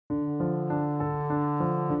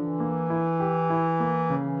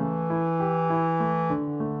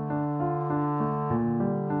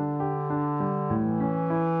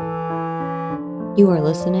You are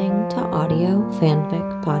listening to Audio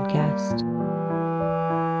Fanfic Podcast.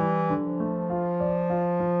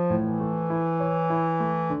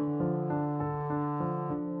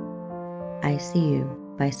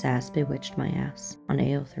 ICU by sassbewitchedmyass on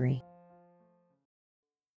AO3.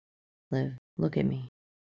 Liv, look at me,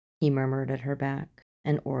 he murmured at her back,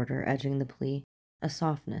 an order edging the plea, a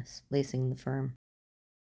softness lacing the firm.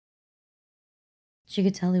 She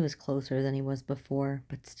could tell he was closer than he was before,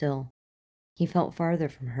 but still, he felt farther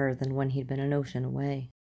from her than when he'd been an ocean away.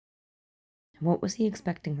 And what was he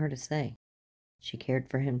expecting her to say? She cared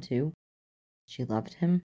for him too? She loved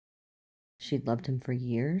him? She'd loved him for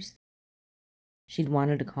years? She'd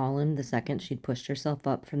wanted to call him the second she'd pushed herself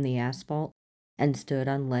up from the asphalt and stood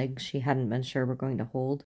on legs she hadn't been sure were going to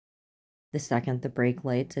hold. The second the brake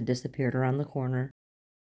lights had disappeared around the corner.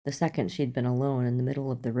 The second she'd been alone in the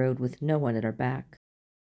middle of the road with no one at her back.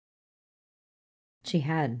 She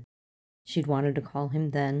had. She'd wanted to call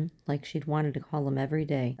him then, like she'd wanted to call him every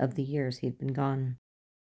day of the years he'd been gone.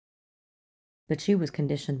 But she was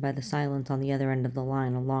conditioned by the silence on the other end of the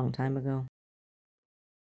line a long time ago.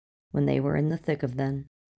 When they were in the thick of them,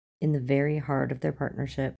 in the very heart of their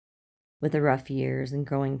partnership, with the rough years and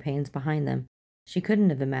growing pains behind them, she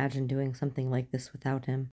couldn't have imagined doing something like this without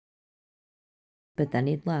him. But then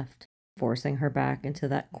he'd left, forcing her back into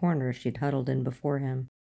that corner she'd huddled in before him,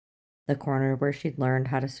 the corner where she'd learned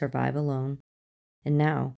how to survive alone, and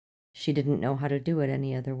now she didn't know how to do it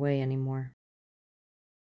any other way anymore.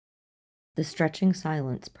 The stretching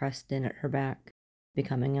silence pressed in at her back,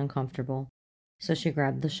 becoming uncomfortable, so she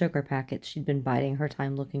grabbed the sugar packet she'd been biding her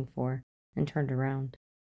time looking for and turned around.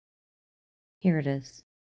 Here it is.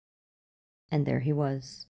 And there he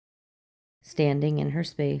was, standing in her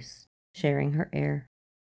space, sharing her air,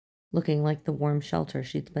 looking like the warm shelter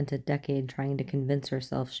she'd spent a decade trying to convince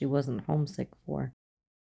herself she wasn't homesick for,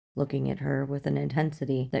 looking at her with an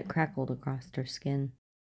intensity that crackled across her skin.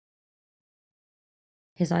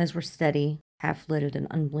 His eyes were steady, half-lidded and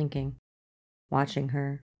unblinking, watching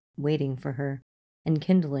her, waiting for her, and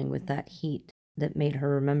kindling with that heat that made her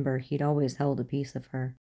remember he'd always held a piece of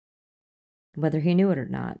her. Whether he knew it or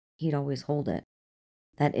not, he'd always hold it.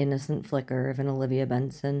 That innocent flicker of an Olivia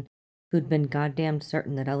Benson who'd been goddamned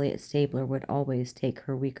certain that Elliot Stabler would always take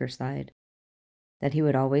her weaker side. That he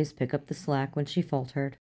would always pick up the slack when she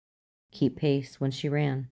faltered, keep pace when she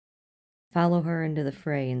ran, follow her into the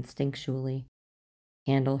fray instinctually,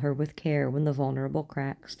 handle her with care when the vulnerable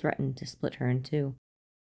cracks threatened to split her in two.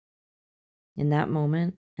 In that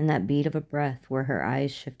moment, and that beat of a breath where her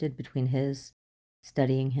eyes shifted between his,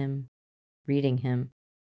 studying him, reading him,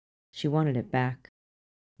 she wanted it back,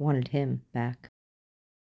 wanted him back.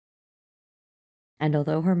 And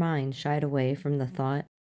although her mind shied away from the thought,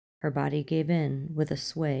 her body gave in with a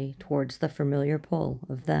sway towards the familiar pull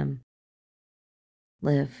of them.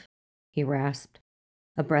 Liv, he rasped,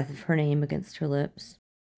 a breath of her name against her lips,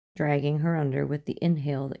 dragging her under with the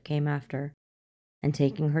inhale that came after, and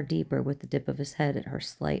taking her deeper with the dip of his head at her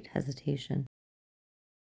slight hesitation.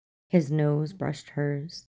 His nose brushed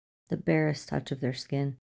hers, the barest touch of their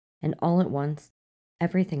skin, and all at once,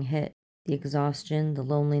 everything hit, the exhaustion, the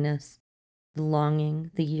loneliness, the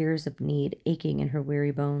longing, the years of need aching in her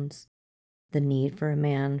weary bones, the need for a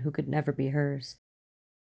man who could never be hers.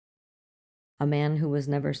 A man who was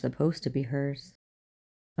never supposed to be hers.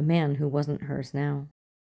 A man who wasn't hers now.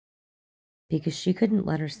 Because she couldn't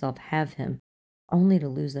let herself have him, only to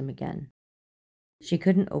lose him again. She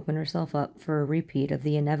couldn't open herself up for a repeat of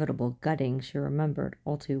the inevitable gutting she remembered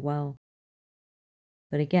all too well.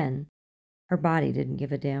 But again, her body didn't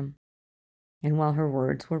give a damn. And while her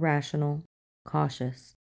words were rational,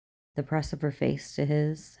 cautious, the press of her face to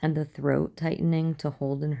his and the throat tightening to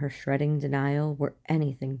hold in her shredding denial were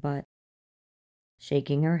anything but.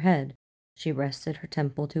 Shaking her head, she rested her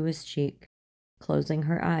temple to his cheek, closing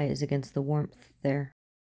her eyes against the warmth there.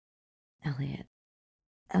 Elliot,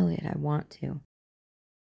 I want to.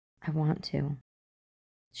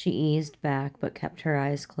 She eased back but kept her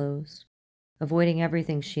eyes closed, avoiding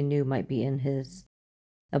everything she knew might be in his,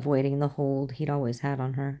 avoiding the hold he'd always had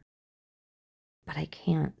on her. But I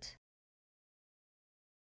can't.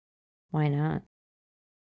 Why not?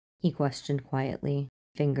 He questioned quietly,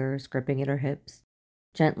 fingers gripping at her hips,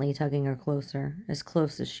 gently tugging her closer, as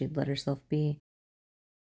close as she'd let herself be.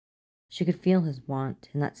 She could feel his want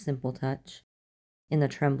in that simple touch, in the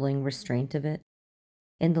trembling restraint of it,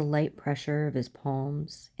 in the light pressure of his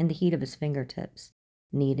palms, in the heat of his fingertips,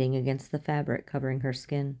 kneading against the fabric covering her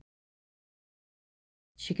skin.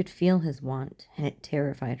 She could feel his want, and it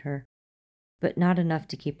terrified her, but not enough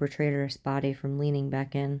to keep her traitorous body from leaning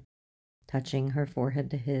back in, touching her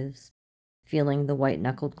forehead to his, feeling the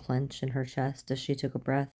white-knuckled clench in her chest as she took a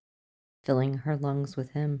breath, filling her lungs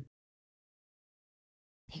with him.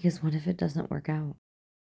 Because what if it doesn't work out?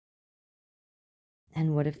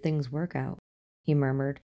 And what if things work out? He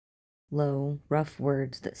murmured, low, rough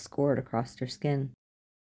words that scored across her skin,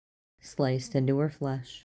 sliced into her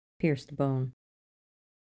flesh, pierced bone.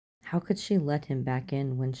 How could she let him back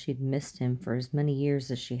in when she'd missed him for as many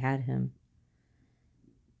years as she had him?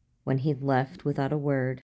 When he'd left without a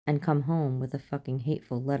word and come home with a fucking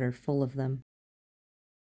hateful letter full of them.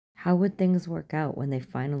 How would things work out when they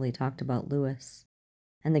finally talked about Lewis,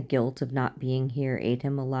 and the guilt of not being here ate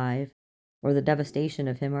him alive, or the devastation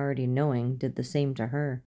of him already knowing did the same to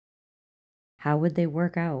her? How would they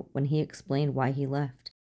work out when he explained why he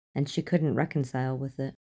left, and she couldn't reconcile with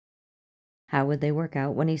it? How would they work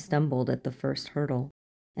out when he stumbled at the first hurdle,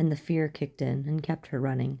 and the fear kicked in and kept her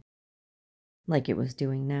running, like it was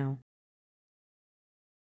doing now?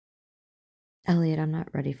 Elliot, I'm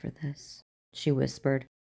not ready for this, she whispered,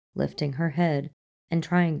 lifting her head and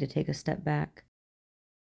trying to take a step back.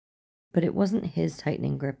 But it wasn't his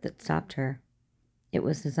tightening grip that stopped her. It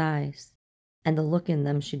was his eyes, and the look in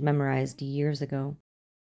them she'd memorized years ago.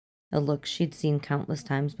 A look she'd seen countless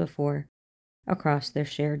times before, across their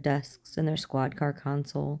shared desks and their squad car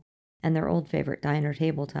console and their old favorite diner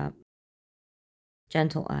tabletop.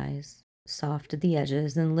 Gentle eyes, soft at the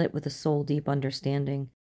edges and lit with a soul-deep understanding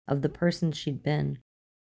of the person she'd been,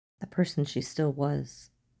 the person she still was.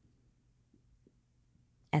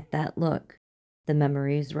 At that look, the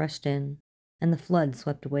memories rushed in, and the flood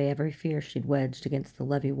swept away every fear she'd wedged against the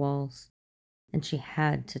levee walls, and she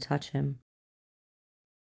had to touch him.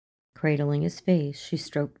 Cradling his face, she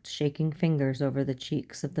stroked shaking fingers over the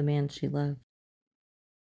cheeks of the man she loved,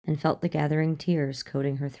 and felt the gathering tears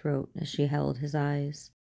coating her throat as she held his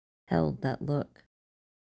eyes, held that look.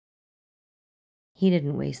 He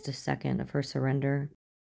didn't waste a second of her surrender.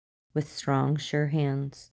 With strong, sure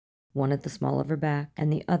hands, one at the small of her back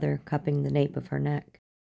and the other cupping the nape of her neck,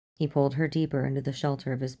 he pulled her deeper into the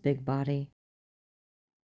shelter of his big body.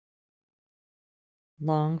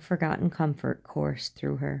 Long forgotten comfort coursed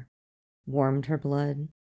through her, warmed her blood,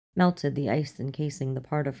 melted the ice encasing the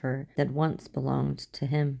part of her that once belonged to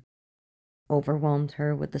him, overwhelmed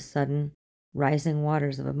her with the sudden, rising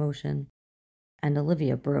waters of emotion, and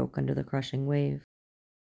Olivia broke under the crushing wave.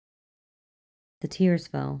 The tears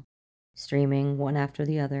fell, streaming one after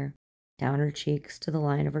the other, down her cheeks to the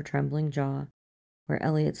line of her trembling jaw, where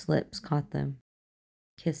Elliot's lips caught them,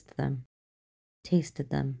 kissed them, tasted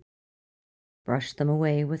them, brushed them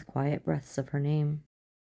away with quiet breaths of her name.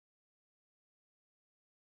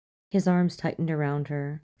 His arms tightened around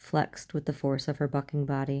her, flexed with the force of her bucking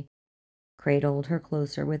body, cradled her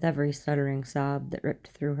closer with every stuttering sob that ripped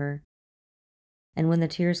through her. And when the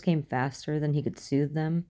tears came faster than he could soothe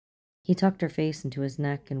them, he tucked her face into his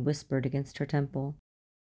neck and whispered against her temple,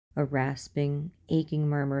 a rasping, aching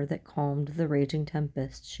murmur that calmed the raging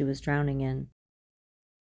tempest she was drowning in.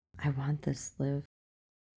 I want this, Liv.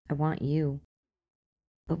 I want you.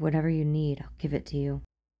 But whatever you need, I'll give it to you.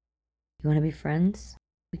 You want to be friends?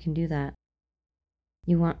 We can do that.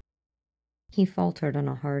 You want... He faltered on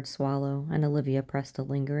a hard swallow, and Olivia pressed a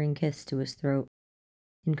lingering kiss to his throat,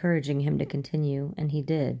 encouraging him to continue, and he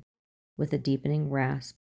did, with a deepening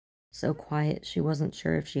rasp, so quiet she wasn't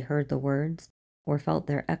sure if she heard the words or felt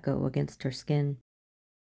their echo against her skin.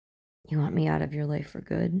 You want me out of your life for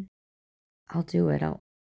good? I'll do it.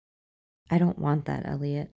 I don't want that,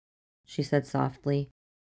 Elliot, she said softly,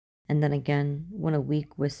 and then again when a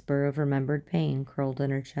weak whisper of remembered pain curled in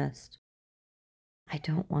her chest. I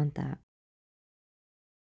don't want that.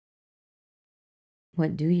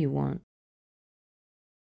 What do you want?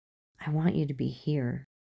 I want you to be here.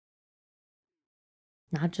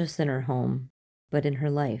 Not just in her home, but in her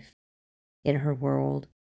life, in her world,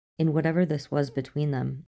 in whatever this was between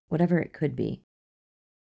them, whatever it could be.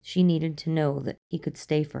 She needed to know that he could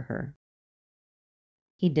stay for her.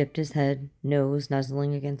 He dipped his head, nose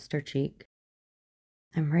nuzzling against her cheek.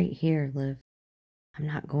 I'm right here, Liv. I'm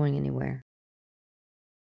not going anywhere.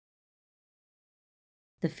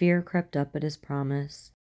 The fear crept up at his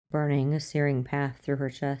promise, burning a searing path through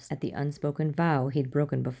her chest at the unspoken vow he'd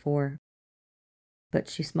broken before. But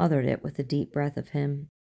she smothered it with a deep breath of him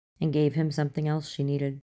and gave him something else she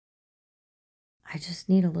needed. I just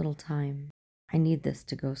need a little time. I need this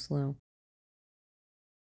to go slow.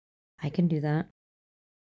 I can do that.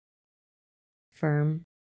 Firm,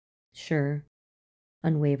 sure,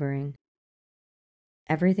 unwavering.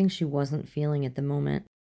 Everything she wasn't feeling at the moment,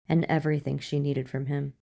 and everything she needed from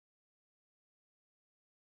him.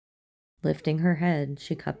 Lifting her head,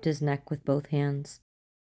 she cupped his neck with both hands,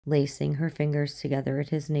 lacing her fingers together at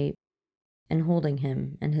his nape, and holding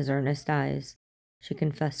him in his earnest eyes, she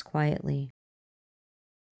confessed quietly,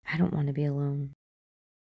 "I don't want to be alone."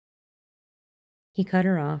 He cut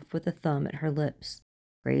her off with a thumb at her lips,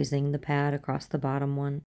 grazing the pad across the bottom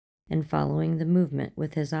one, and following the movement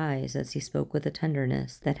with his eyes as he spoke with a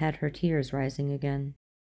tenderness that had her tears rising again.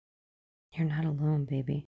 "You're not alone,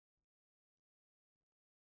 baby."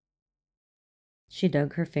 She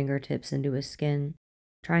dug her fingertips into his skin,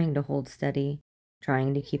 trying to hold steady,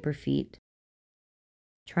 trying to keep her feet,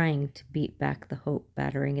 trying to beat back the hope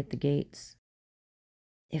battering at the gates.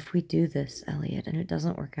 "If we do this, Elliot, and it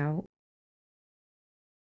doesn't work out."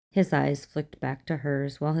 His eyes flicked back to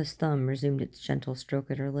hers while his thumb resumed its gentle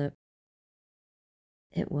stroke at her lip.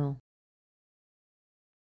 "It will."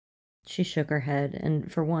 She shook her head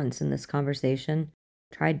and, for once in this conversation,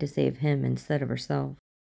 tried to save him instead of herself.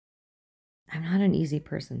 "I'm not an easy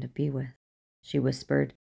person to be with," she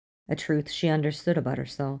whispered, a truth she understood about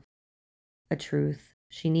herself, a truth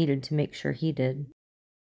she needed to make sure he did.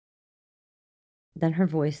 Then her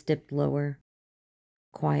voice dipped lower,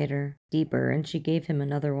 quieter, deeper, and she gave him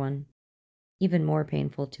another one, even more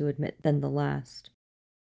painful to admit than the last.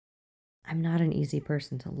 "I'm not an easy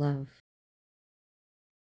person to love."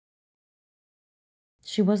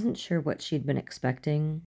 She wasn't sure what she'd been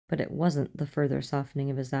expecting, but it wasn't the further softening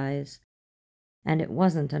of his eyes, and it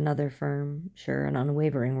wasn't another firm, sure, and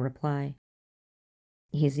unwavering reply.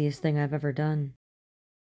 "Easiest thing I've ever done."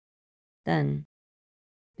 Then,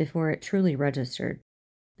 before it truly registered,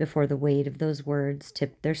 before the weight of those words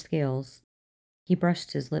tipped their scales, he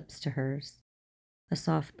brushed his lips to hers. A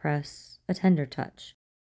soft press, a tender touch,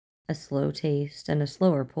 a slow taste and a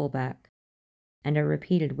slower pullback, and a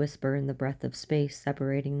repeated whisper in the breath of space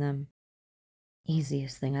separating them.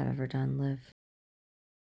 "Easiest thing I've ever done, Liv."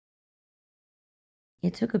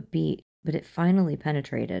 It took a beat, but it finally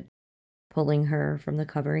penetrated, pulling her from the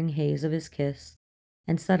covering haze of his kiss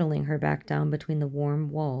and settling her back down between the warm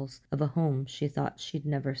walls of a home she thought she'd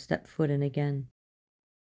never step foot in again.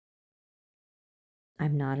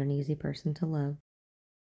 "I'm not an easy person to love.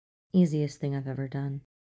 Easiest thing I've ever done."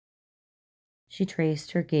 She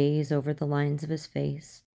traced her gaze over the lines of his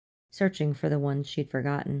face, searching for the ones she'd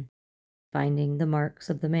forgotten, finding the marks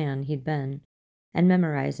of the man he'd been, and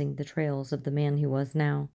memorizing the trails of the man he was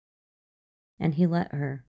now. And he let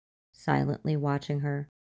her, silently watching her,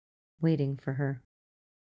 waiting for her.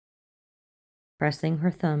 Pressing her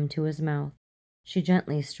thumb to his mouth, she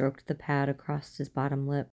gently stroked the pad across his bottom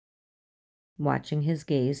lip, watching his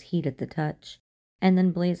gaze heat at the touch, and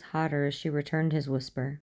then blaze hotter as she returned his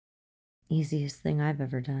whisper. "Easiest thing I've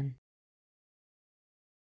ever done."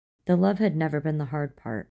 The love had never been the hard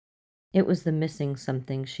part. It was the missing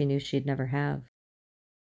something she knew she'd never have.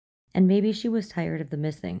 And maybe she was tired of the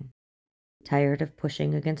missing, tired of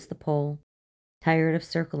pushing against the pole, tired of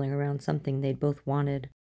circling around something they'd both wanted,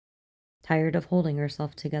 tired of holding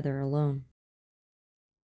herself together alone.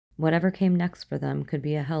 Whatever came next for them could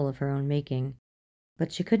be a hell of her own making,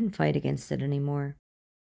 but she couldn't fight against it anymore.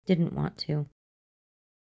 Didn't want to.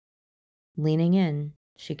 Leaning in,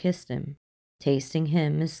 she kissed him, tasting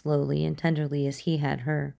him as slowly and tenderly as he had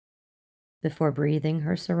her, before breathing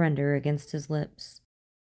her surrender against his lips,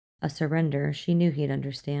 a surrender she knew he'd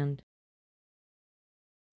understand.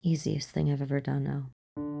 "Easiest thing I've ever done, Elle."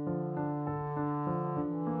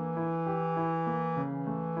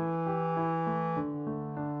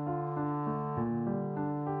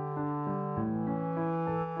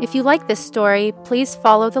 If you like this story, please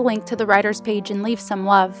follow the link to the writer's page and leave some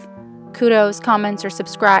love. Kudos, comments, or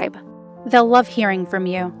subscribe. They'll love hearing from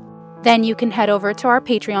you. Then you can head over to our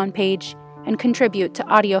Patreon page and contribute to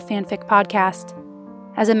Audio Fanfic Podcast.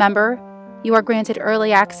 As a member, you are granted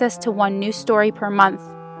early access to one new story per month.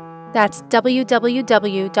 That's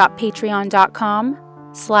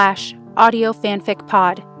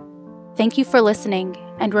www.patreon.com/audiofanficpod. Thank you for listening,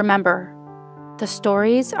 and remember, the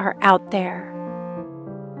stories are out there.